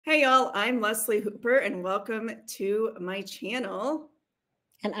Hey y'all, I'm Leslie Hooper and welcome to my channel.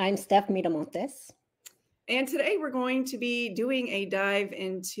 And I'm Steph Miramontes. And today we're going to be doing a dive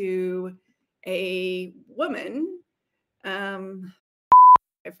into a woman. I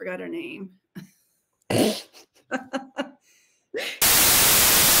forgot her name.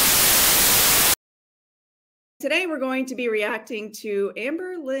 Today we're going to be reacting to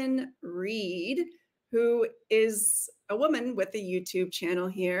Amber Lynn Reed, who is a woman with a YouTube channel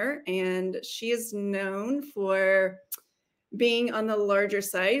here, and she is known for being on the larger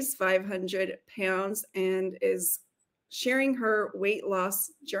size, 500 pounds, and is sharing her weight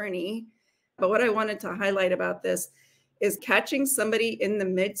loss journey. But what I wanted to highlight about this is catching somebody in the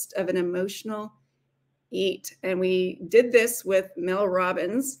midst of an emotional eat. And we did this with Mel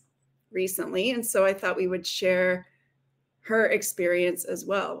Robbins recently. And so I thought we would share her experience as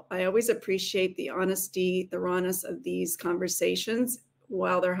well. I always appreciate the honesty, the rawness of these conversations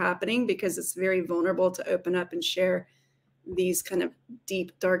while they're happening, because it's very vulnerable to open up and share these kind of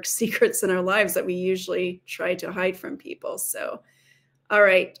deep, dark secrets in our lives that we usually try to hide from people. So, all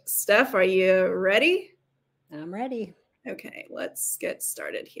right, Steph, are you ready? I'm ready. Okay, let's get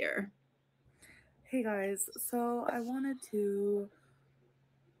started here. Hey guys, so I wanted to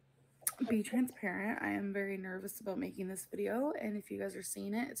be transparent. I am very nervous about making this video, and if you guys are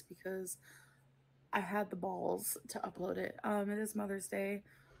seeing it, it's because I had the balls to upload it. It is Mother's Day.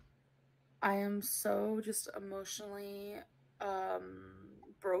 I am so just emotionally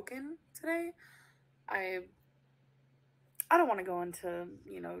broken today. I don't want to go into,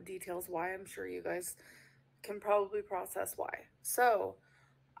 details why. I'm sure you guys can probably process why. So,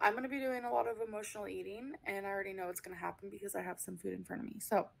 I'm going to be doing a lot of emotional eating, and I already know it's going to happen because I have some food in front of me.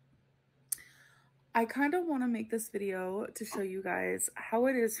 So, I kind of want to make this video to show you guys how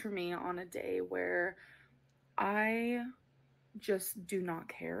it is for me on a day where I just do not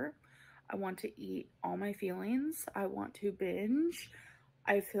care. I want to eat all my feelings. I want to binge.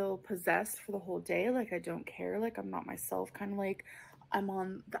 I feel possessed for the whole day. Like I don't care. Like I'm not myself. Kind of like I'm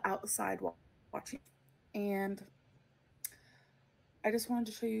on the outside watching. And I just wanted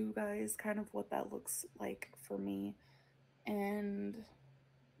to show you guys kind of what that looks like for me. And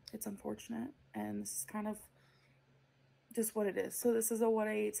it's unfortunate. And this is kind of just what it is. So this is a what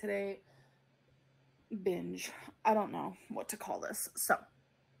I ate today binge. I don't know what to call this. So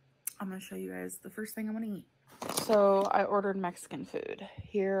I'm going to show you guys the first thing I'm going to eat. So I ordered Mexican food.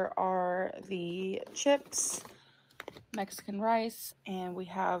 Here are the chips, Mexican rice, and we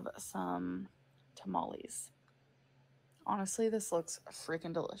have some tamales. Honestly, this looks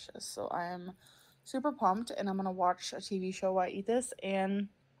freaking delicious. So I am super pumped, and I'm going to watch a TV show while I eat this and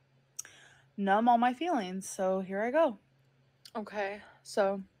numb all my feelings. So here I go. Okay,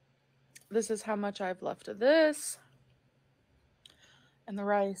 so this is how much I've left of this and the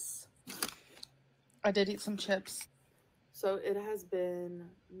rice. I did eat some chips. So it has been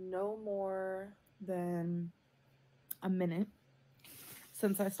no more than a minute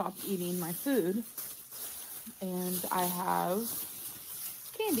since I stopped eating my food. And I have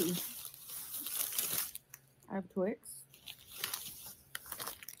candy. I have Twix.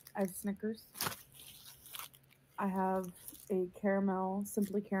 I have Snickers. I have a caramel,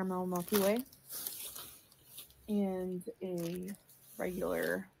 Simply Caramel Milky Way. And a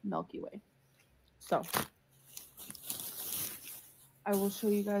regular Milky Way. So I will show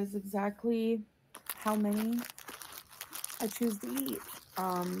you guys exactly how many I choose to eat.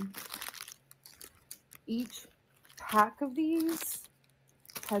 Each pack of these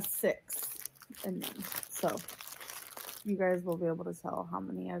has 6 in them. So you guys will be able to tell how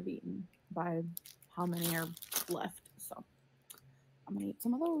many I've eaten by how many are left. So I'm going to eat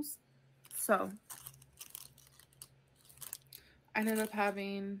some of those. So I ended up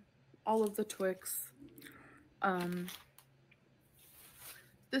having all of the Twix.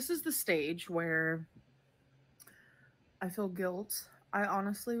 This is the stage where I feel guilt. I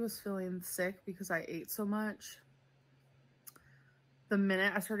honestly was feeling sick because I ate so much. The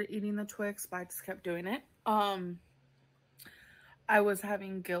minute I started eating the Twix, but I just kept doing it. I was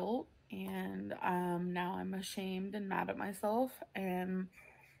having guilt, and now I'm ashamed and mad at myself, and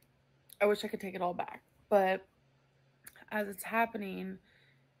I wish I could take it all back. But as it's happening,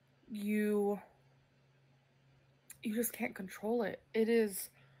 you just can't control it. It is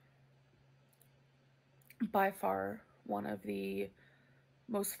by far one of the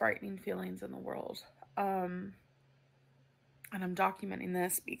most frightening feelings in the world. And I'm documenting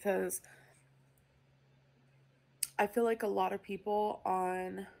this because I feel like a lot of people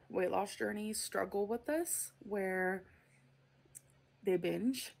on weight loss journeys struggle with this, where they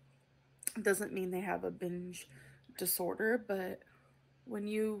binge. It doesn't mean they have a binge disorder, but when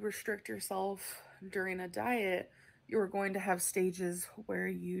you restrict yourself during a diet, you're going to have stages where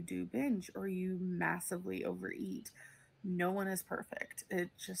you do binge or you massively overeat. No one is perfect. It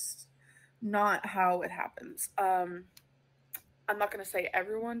just not how it happens. I'm not going to say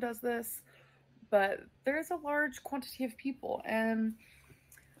everyone does this, but there's a large quantity of people, and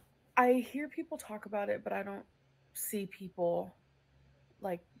I hear people talk about it, but I don't see people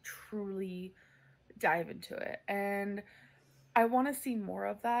like truly dive into it. And I want to see more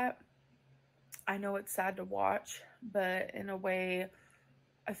of that. I know it's sad to watch, but in a way,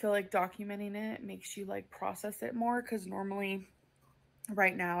 I feel like documenting it makes you like process it more, because normally,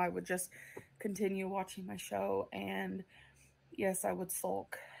 right now, I would just continue watching my show, and yes, I would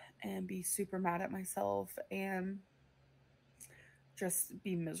sulk and be super mad at myself and just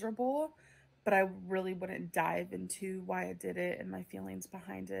be miserable, but I really wouldn't dive into why I did it and my feelings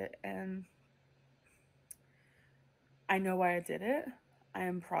behind it. And I know why I did it. I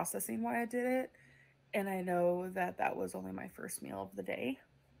am processing why I did it. And I know that that was only my first meal of the day.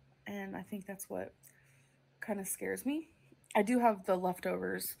 And I think that's what kind of scares me. I do have the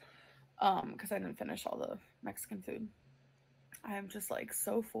leftovers because I didn't finish all the Mexican food. I am just like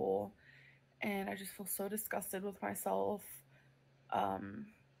so full and I just feel so disgusted with myself. Um,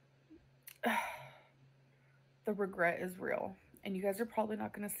 the regret is real. And you guys are probably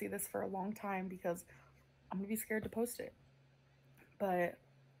not going to see this for a long time because I'm going to be scared to post it. But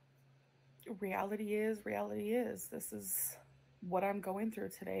reality is, this is what I'm going through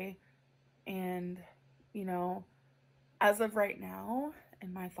today. And, you know, as of right now,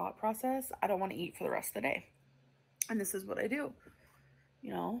 in my thought process, I don't want to eat for the rest of the day. And this is what I do.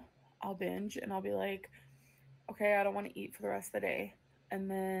 You know, I'll binge and I'll be like, okay, I don't want to eat for the rest of the day. And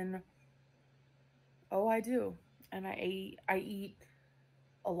then, oh, I do. And I eat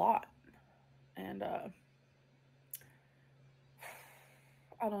a lot. And I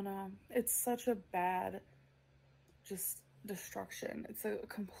don't know. It's such a bad just destruction. It's a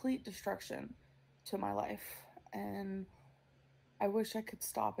complete destruction to my life. And I wish I could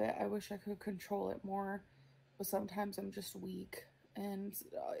stop it. I wish I could control it more. But sometimes I'm just weak. And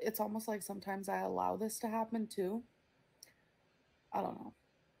it's almost like sometimes I allow this to happen too. I don't know.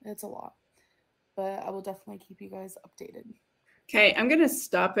 It's a lot. But I will definitely keep you guys updated. Okay, I'm going to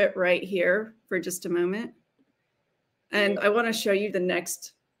stop it right here for just a moment. And I want to show you the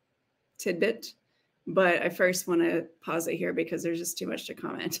next tidbit, but I first want to pause it here because there's just too much to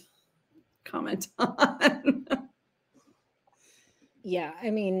comment on. Yeah, I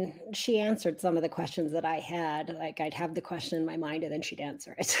mean, she answered some of the questions that I had. Like, I'd have the question in my mind and then she'd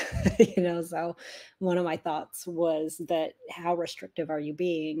answer it. So one of my thoughts was that how restrictive are you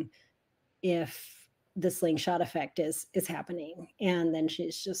being if the slingshot effect is happening? And then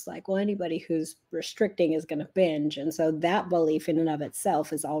she's just like, well, anybody who's restricting is going to binge. And so that belief in and of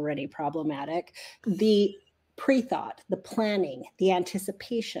itself is already problematic. The pre-thought, the planning, the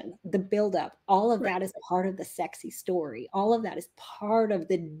anticipation, the buildup, all of that is part of the sexy story. All of that is part of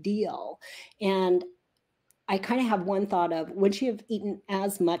the deal. And I kind of have one thought of, would she have eaten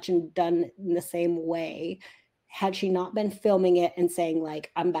as much and done in the same way had she not been filming it and saying like,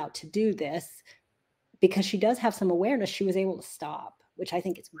 I'm about to do this? Because she does have some awareness, she was able to stop, which I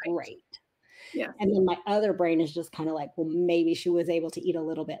think is great. Yeah. And then my other brain is just kind of like, well, maybe she was able to eat a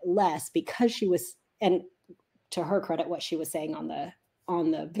little bit less because she was, and to her credit, what she was saying on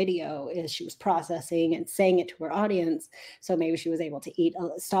the video is she was processing and saying it to her audience. So maybe she was able to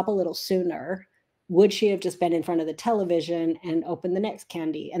stop a little sooner. Would she have just been in front of the television and opened the next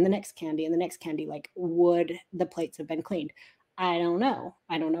candy and the next candy and the next candy? Like, would the plates have been cleaned? I don't know.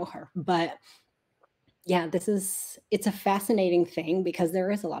 I don't know her. But yeah, it's a fascinating thing because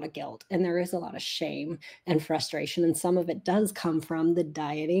there is a lot of guilt and there is a lot of shame and frustration. And some of it does come from the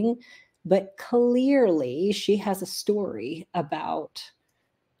dieting. But clearly, she has a story about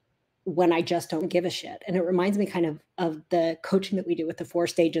when I just don't give a shit. And it reminds me kind of the coaching that we do with the 4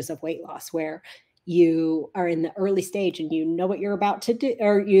 stages of weight loss, where you are in the early stage and you know what you're about to do,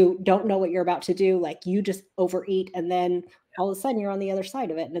 or you don't know what you're about to do. Like you just overeat and then all of a sudden you're on the other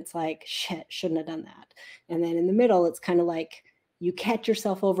side of it. And it's like, shit, shouldn't have done that. And then in the middle, it's kind of like you catch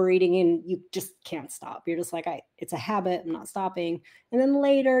yourself overeating and you just can't stop. You're just like, it's a habit. I'm not stopping. And then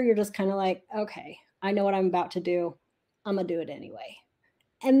later you're just kind of like, okay, I know what I'm about to do. I'm going to do it anyway.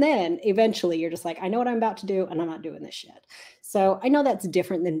 And then eventually you're just like, I know what I'm about to do and I'm not doing this shit. So I know that's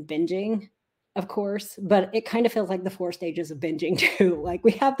different than binging, of course, but it kind of feels like the 4 stages of binging too. Like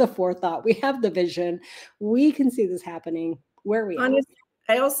we have the forethought, we have the vision, we can see this happening. Where are we at? Honestly,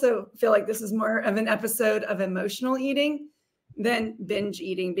 I also feel like this is more of an episode of emotional eating than binge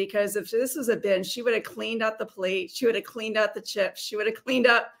eating, because if this was a binge, she would have cleaned out the plate. She would have cleaned out the chips. She would have cleaned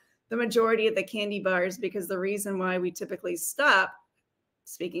up the majority of the candy bars, because the reason why we typically stop,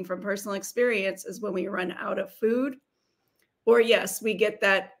 speaking from personal experience, is when we run out of food, or yes, we get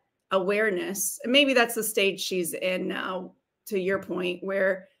that awareness. And maybe that's the stage she's in now, to your point,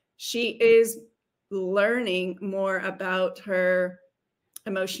 where she is learning more about her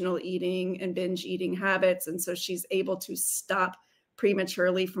emotional eating and binge eating habits. And so she's able to stop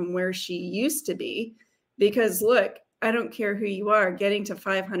prematurely from where she used to be. Because look, I don't care who you are, getting to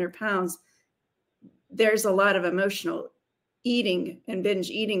 500 pounds, there's a lot of emotional eating and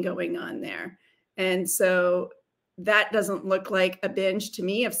binge eating going on there. And so that doesn't look like a binge to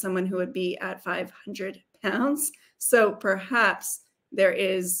me of someone who would be at 500 pounds. So perhaps there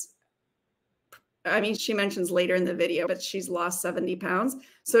is, I mean, she mentions later in the video, but she's lost 70 pounds.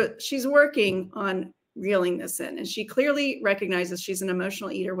 So she's working on reeling this in. And she clearly recognizes she's an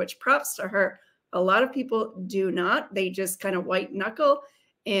emotional eater, which props to her. A lot of people do not. They just kind of white knuckle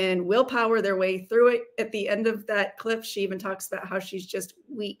and willpower their way through it. At the end of that clip, she even talks about how she's just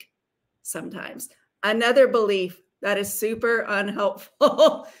weak sometimes. Another belief that is super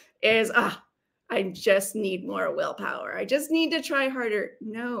unhelpful is, I just need more willpower. I just need to try harder.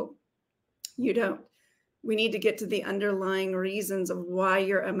 No, you don't. We need to get to the underlying reasons of why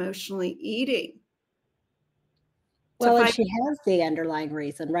you're emotionally eating. Well, and she has the underlying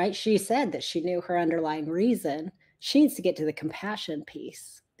reason, right? She said that she knew her underlying reason. She needs to get to the compassion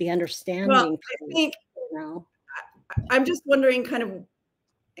piece, the understanding I think, you know. I'm just wondering kind of,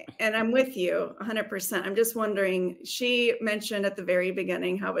 and I'm with you 100%. I'm just wondering, she mentioned at the very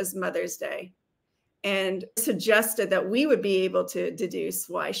beginning how it was Mother's Day and suggested that we would be able to deduce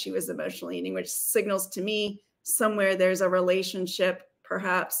why she was emotionally eating, which signals to me somewhere there's a relationship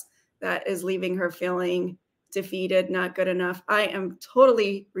perhaps that is leaving her feeling defeated, not good enough. I am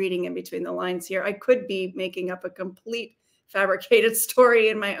totally reading in between the lines here. I could be making up a complete fabricated story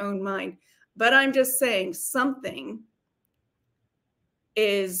in my own mind, but I'm just saying something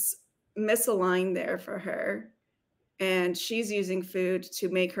is misaligned there for her. And she's using food to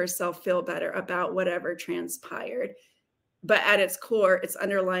make herself feel better about whatever transpired. But at its core, its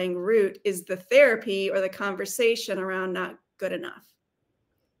underlying root is the therapy or the conversation around not good enough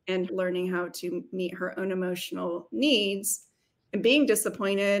and learning how to meet her own emotional needs and being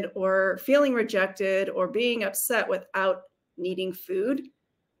disappointed or feeling rejected or being upset without needing food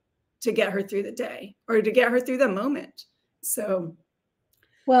to get her through the day or to get her through the moment. So,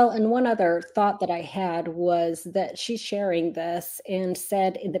 well, and one other thought that I had was that she's sharing this and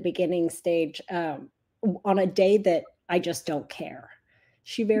said in the beginning stage, on a day that I just don't care.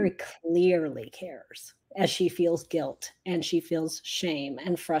 She very clearly cares, as she feels guilt and she feels shame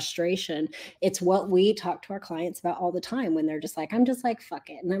and frustration. It's what we talk to our clients about all the time when they're just like, I'm just like, fuck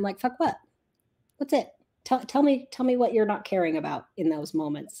it. And I'm like, fuck what? What's it? Tell me what you're not caring about in those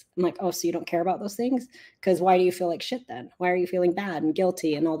moments. I'm like, oh, so you don't care about those things? Because why do you feel like shit then? Why are you feeling bad and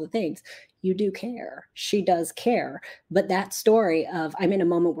guilty and all the things? You do care. She does care. But that story of I'm in a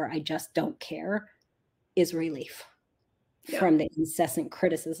moment where I just don't care is relief from the incessant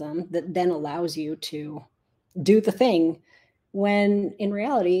criticism that then allows you to do the thing, when in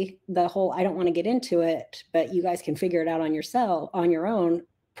reality, the whole I don't want to get into it, but you guys can figure it out on your own,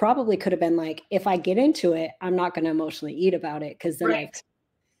 probably could have been like, if I get into it, I'm not going to emotionally eat about it, because then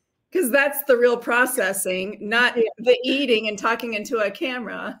because that's the real processing, not the eating and talking into a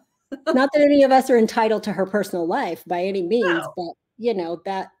camera. Not that any of us are entitled to her personal life by any means, but you know,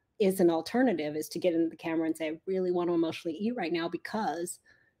 that is an alternative, is to get into the camera and say, I really want to emotionally eat right now because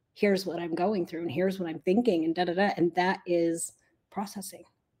here's what I'm going through and here's what I'm thinking and and that is processing.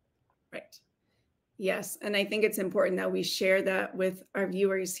 Right. Yes. And I think it's important that we share that with our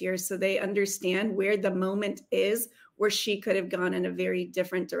viewers here so they understand where the moment is where she could have gone in a very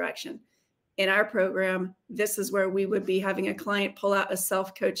different direction. In our program, this is where we would be having a client pull out a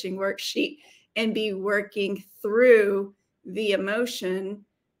self-coaching worksheet and be working through the emotion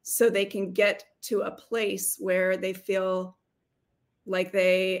so they can get to a place where they feel like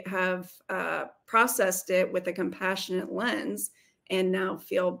they have processed it with a compassionate lens and now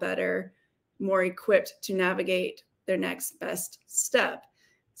feel better, more equipped to navigate their next best step.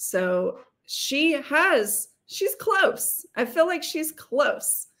 So she's close. I feel like she's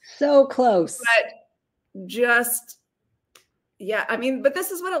close. So close. But just, yeah, I mean, but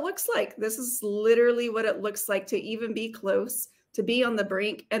this is what it looks like. This is literally what it looks like to even be close, to be on the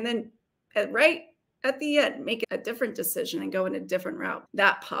brink, and then right at the end, make a different decision and go in a different route.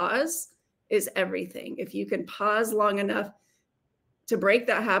 That pause is everything. If you can pause long enough to break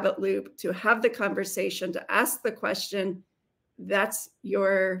that habit loop, to have the conversation, to ask the question, that's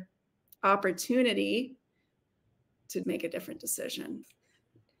your opportunity to make a different decision.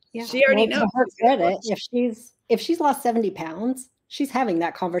 Yeah. She already knows. To her credit, if she's lost 70 pounds, she's having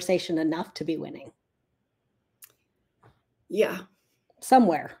that conversation enough to be winning. Yeah.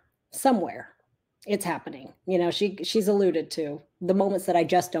 Somewhere it's happening. You know, she's alluded to the moments that I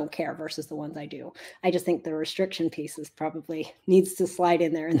just don't care versus the ones I do. I just think the restriction pieces probably needs to slide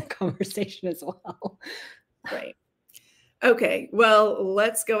in there in the conversation as well. Right. Okay. Well,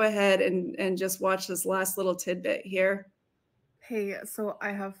 let's go ahead and just watch this last little tidbit here. Hey, so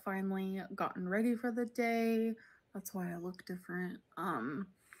I have finally gotten ready for the day. That's why I look different.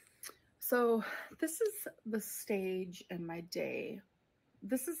 So this is the stage in my day.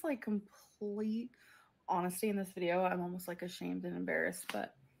 This is like complete honesty in this video. I'm almost like ashamed and embarrassed,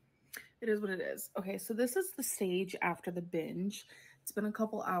 but it is what it is. Okay, so this is the stage after the binge. It's been a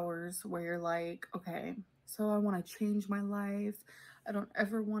couple hours where you're like, okay, so I want to change my life. I don't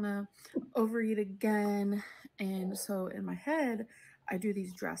ever want to overeat again. And so in my head, I do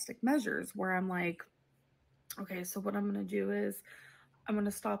these drastic measures where I'm like, okay, so what I'm going to do is I'm going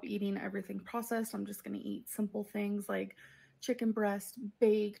to stop eating everything processed. I'm just going to eat simple things like chicken breast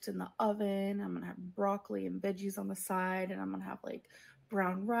baked in the oven. I'm going to have broccoli and veggies on the side, and I'm going to have like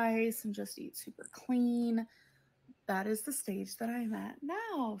brown rice and just eat super clean. That is the stage that I'm at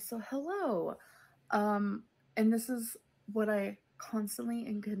now. So hello. And this is what I constantly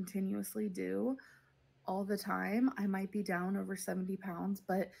and continuously do all the time. I might be down over 70 pounds,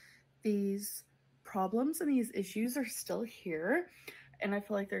 but these problems and these issues are still here. And I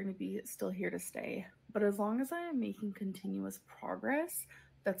feel like they're going to be still here to stay. But as long as I am making continuous progress,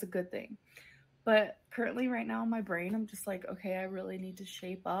 that's a good thing. But currently, right now, in my brain, I'm just like, okay, I really need to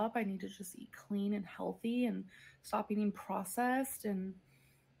shape up. I need to just eat clean and healthy and stop eating processed. And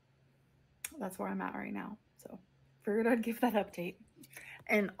that's where I'm at right now. So figured I'd give that update.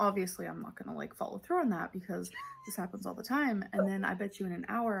 And obviously, I'm not going to like follow through on that because this happens all the time. And then I bet you in an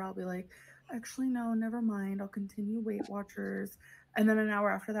hour, I'll be like, actually, no, never mind. I'll continue Weight Watchers. And then an hour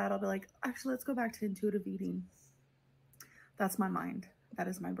after that, I'll be like, actually, let's go back to intuitive eating. That's my mind. That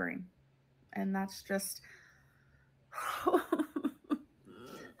is my brain. And that's just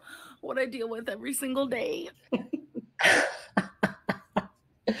what I deal with every single day.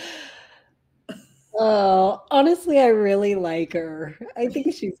 Oh, honestly, I really like her. I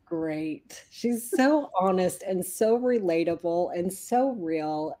think she's great. She's so honest and so relatable and so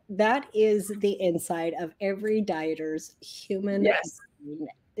real. That is the inside of every dieter's human Yes. brain.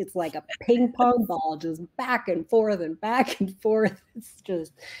 It's like a ping pong ball, just back and forth and back and forth. It's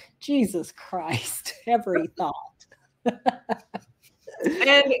just Jesus Christ, every thought.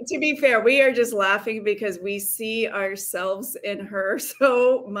 And to be fair, we are just laughing because we see ourselves in her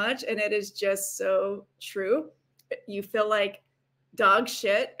so much, and it is just so true. You feel like dog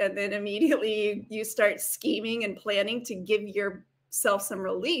shit, and then immediately you start scheming and planning to give yourself some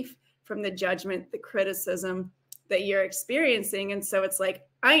relief from the judgment, the criticism that you're experiencing. And so it's like,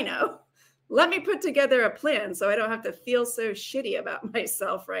 I know, let me put together a plan so I don't have to feel so shitty about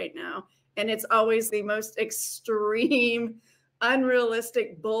myself right now. And it's always the most extreme,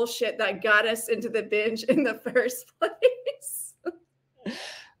 unrealistic bullshit that got us into the binge in the first place.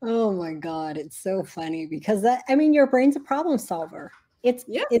 Oh my God, it's so funny because that, I mean, your brain's a problem solver. It's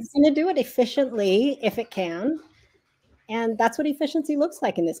Yes. it's going to do it efficiently if it can. And that's what efficiency looks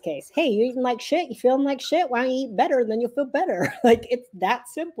like in this case. Hey, you eating like shit, you feeling like shit, why don't you eat better and then you'll feel better? Like it's that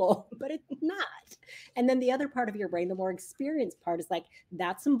simple, but it's not. And then the other part of your brain, the more experienced part is like,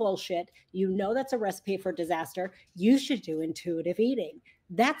 that's some bullshit. You know that's a recipe for disaster. You should do intuitive eating.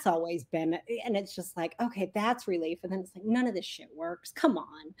 That's always been, and it's just like, okay, that's relief. And then it's like, none of this shit works. Come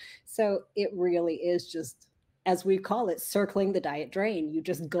on. So it really is just, as we call it, circling the diet drain. You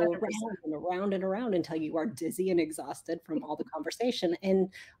just go 100%. around and around and around until you are dizzy and exhausted from all the conversation. And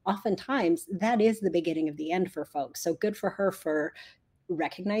oftentimes that is the beginning of the end for folks. So good for her for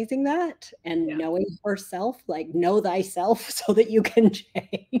recognizing that and knowing herself, like know thyself so that you can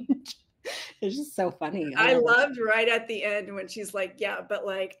change. It's just so funny. I loved right at the end when she's like, yeah, but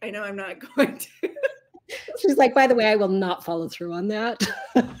like, I know I'm not going to. She's like, by the way, I will not follow through on that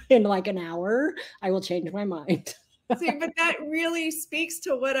in like an hour. I will change my mind. See, but that really speaks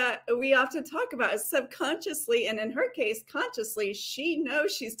to what we often talk about is subconsciously, and in her case, consciously, she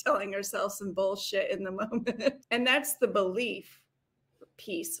knows she's telling herself some bullshit in the moment. And that's the belief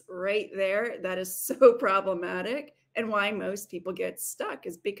piece right there that is so problematic. And why most people get stuck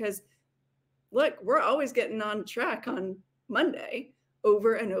is because, look, we're always getting on track on Monday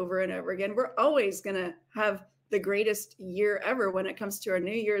over and over and over again. We're always going to have the greatest year ever when it comes to our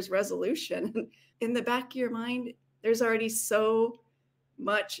New Year's resolution. In the back of your mind, there's already so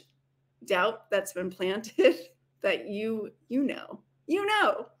much doubt that's been planted that you know.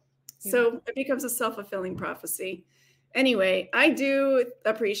 So it becomes a self-fulfilling prophecy. Anyway, I do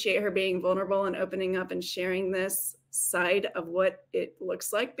appreciate her being vulnerable and opening up and sharing this side of what it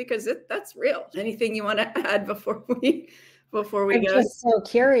looks like, because that's real. Anything you want to add before we I'm go? just so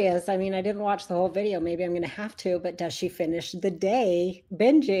curious. I mean, I didn't watch the whole video. Maybe I'm going to have to, but does she finish the day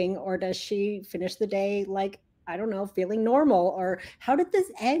binging, or does she finish the day like, I don't know, feeling normal? Or how did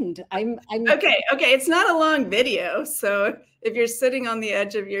this end? I'm okay. It's not a long video. So if you're sitting on the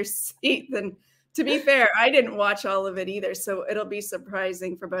edge of your seat, then to be fair, I didn't watch all of it either. So it'll be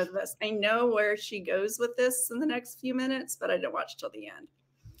surprising for both of us. I know where she goes with this in the next few minutes, but I didn't watch till the end.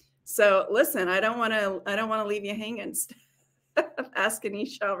 So listen, I don't want to leave you hanging. Ask and you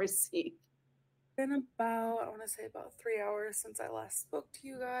shall receive. Been about, I want to say about 3 hours since I last spoke to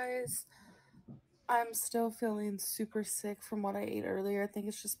you guys. I'm still feeling super sick from what I ate earlier. I think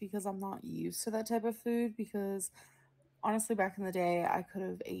it's just because I'm not used to that type of food, because honestly, back in the day, I could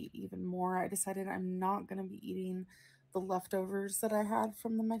have ate even more. I decided I'm not going to be eating the leftovers that I had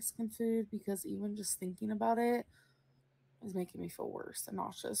from the Mexican food, because even just thinking about it is making me feel worse and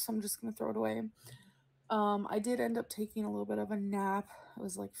nauseous. So I'm just going to throw it away. I did end up taking a little bit of a nap. It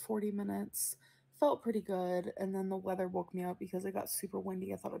was like 40 minutes. Felt pretty good. And then the weather woke me up because it got super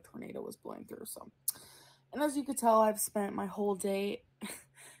windy. I thought a tornado was blowing through. So, and as you could tell, I've spent my whole day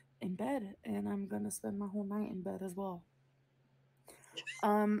in bed, and I'm going to spend my whole night in bed as well. The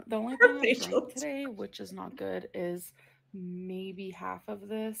only thing I drank today, which is not good, is maybe half of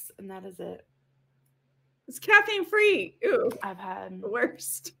this, and that is it. It's caffeine free. Ooh, I've had the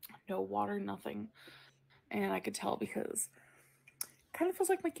worst. No water, nothing. And I could tell because it kind of feels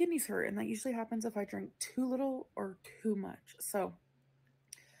like my kidneys hurt, and that usually happens if I drink too little or too much. So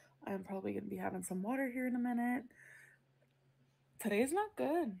I'm probably going to be having some water here in a minute. Today is not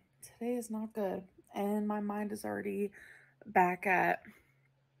good. Today is not good. And my mind is already back at,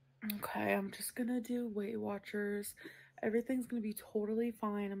 okay, I'm just going to do Weight Watchers. Everything's going to be totally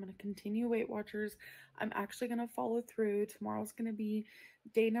fine. I'm going to continue Weight Watchers. I'm actually going to follow through. Tomorrow's going to be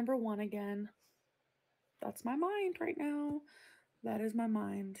day number 1 again. That's my mind right now. That is my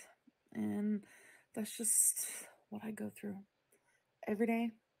mind. And that's just what I go through every day,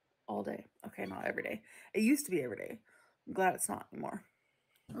 all day. Okay, not every day. It used to be every day. I'm glad it's not anymore.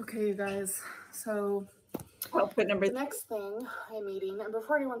 Okay, you guys. So Output number the next thing I'm eating, and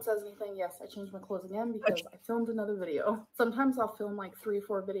before anyone says anything, yes, I changed my clothes again because I filmed another video. Sometimes I'll film like 3 or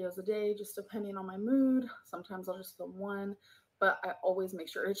 4 videos a day, just depending on my mood. Sometimes I'll just film 1, but I always make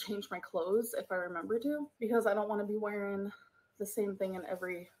sure to change my clothes if I remember to, because I don't want to be wearing the same thing in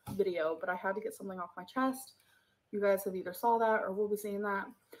every video. But I had to get something off my chest. You guys have either saw that or will be seeing that.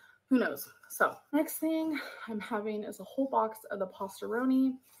 Who knows? So next thing I'm having is a whole box of the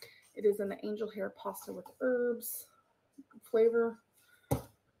pastaroni. It is an angel hair pasta with herbs flavor. It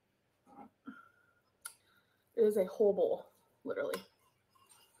is a whole bowl, literally.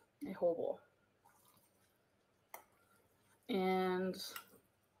 A whole bowl. And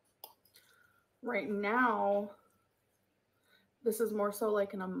right now, this is more so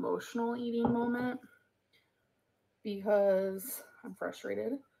like an emotional eating moment, because I'm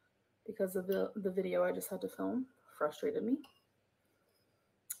frustrated because of the video I just had to film frustrated me.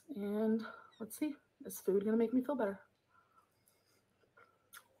 And let's see, is food gonna make me feel better?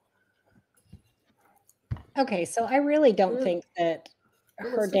 Okay, so I really don't think that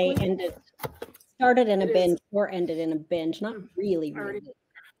her day started in a binge or ended in a binge. Not really.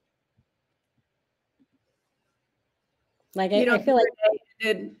 Like, I feel like it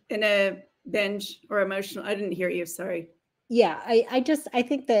did in a binge or emotional. I didn't hear you. Sorry. Yeah, I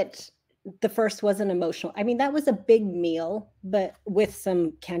think that the first was an emotional. I mean, that was a big meal, but with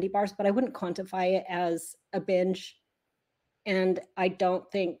some candy bars, but I wouldn't quantify it as a binge. And I don't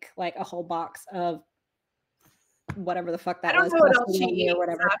think like a whole box of whatever the fuck that was. I don't know what else she eats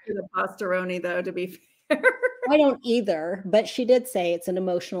after the pastaroni, though, to be fair. I don't either, but she did say it's an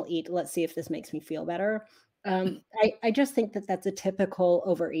emotional eat. Let's see if this makes me feel better. I just think that that's a typical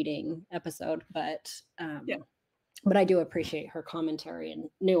overeating episode, but yeah. But I do appreciate her commentary and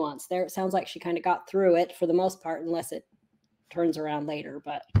nuance there. It sounds like she kind of got through it for the most part, unless it turns around later.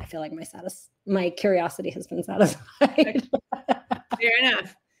 But I feel like my curiosity has been satisfied. Fair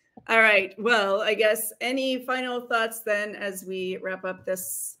enough. All right. Well, I guess any final thoughts then as we wrap up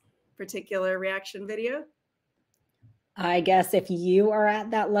this particular reaction video? I guess if you are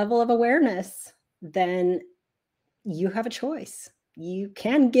at that level of awareness, then you have a choice. You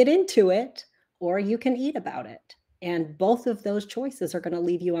can get into it or you can eat about it. And both of those choices are going to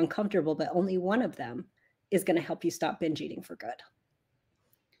leave you uncomfortable, but only one of them is going to help you stop binge eating for good.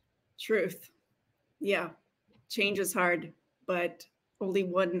 Truth. Yeah. Change is hard, but only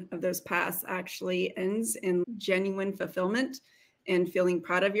one of those paths actually ends in genuine fulfillment and feeling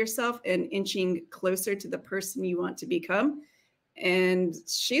proud of yourself and inching closer to the person you want to become. And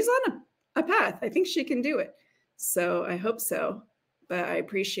she's on a path. I think she can do it. So I hope so. But I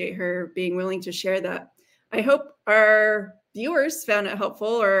appreciate her being willing to share that. I hope our viewers found it helpful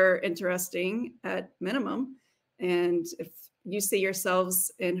or interesting at minimum. And if you see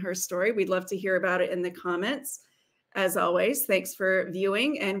yourselves in her story, we'd love to hear about it in the comments. As always, thanks for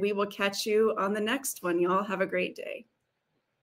viewing, and we will catch you on the next one. Y'all have a great day.